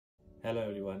Hello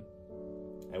everyone.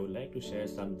 I would like to share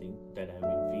something that I have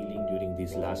been feeling during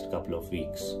these last couple of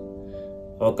weeks.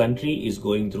 Our country is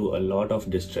going through a lot of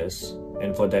distress,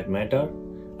 and for that matter,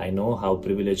 I know how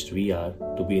privileged we are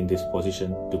to be in this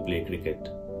position to play cricket.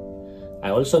 I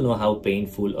also know how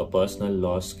painful a personal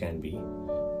loss can be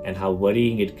and how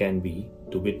worrying it can be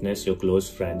to witness your close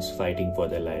friends fighting for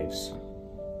their lives.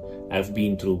 I've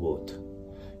been through both.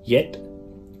 Yet,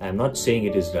 I'm not saying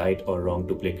it is right or wrong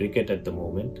to play cricket at the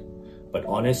moment, but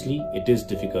honestly, it is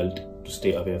difficult to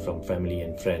stay away from family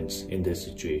and friends in this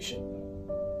situation.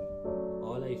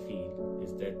 All I feel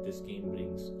is that this game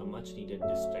brings a much needed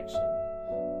distraction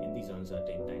in these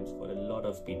uncertain times for a lot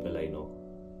of people I know,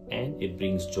 and it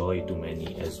brings joy to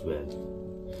many as well.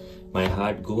 My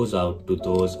heart goes out to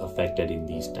those affected in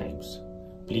these times.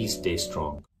 Please stay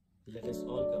strong. Let us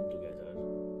all come together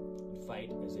and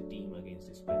fight as a team against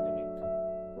this pandemic.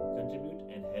 Contribute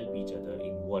and help each other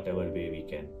in whatever way we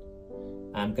can.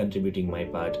 I'm contributing my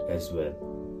part as well.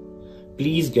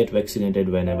 Please get vaccinated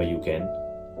whenever you can.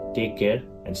 Take care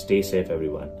and stay safe,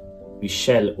 everyone. We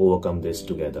shall overcome this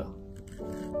together.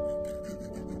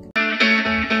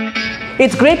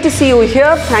 It's great to see you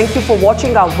here. Thank you for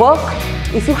watching our work.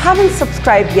 If you haven't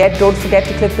subscribed yet, don't forget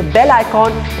to click the bell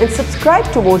icon and subscribe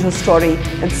to Mojo Story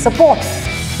and support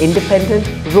independent,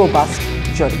 robust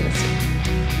journalism.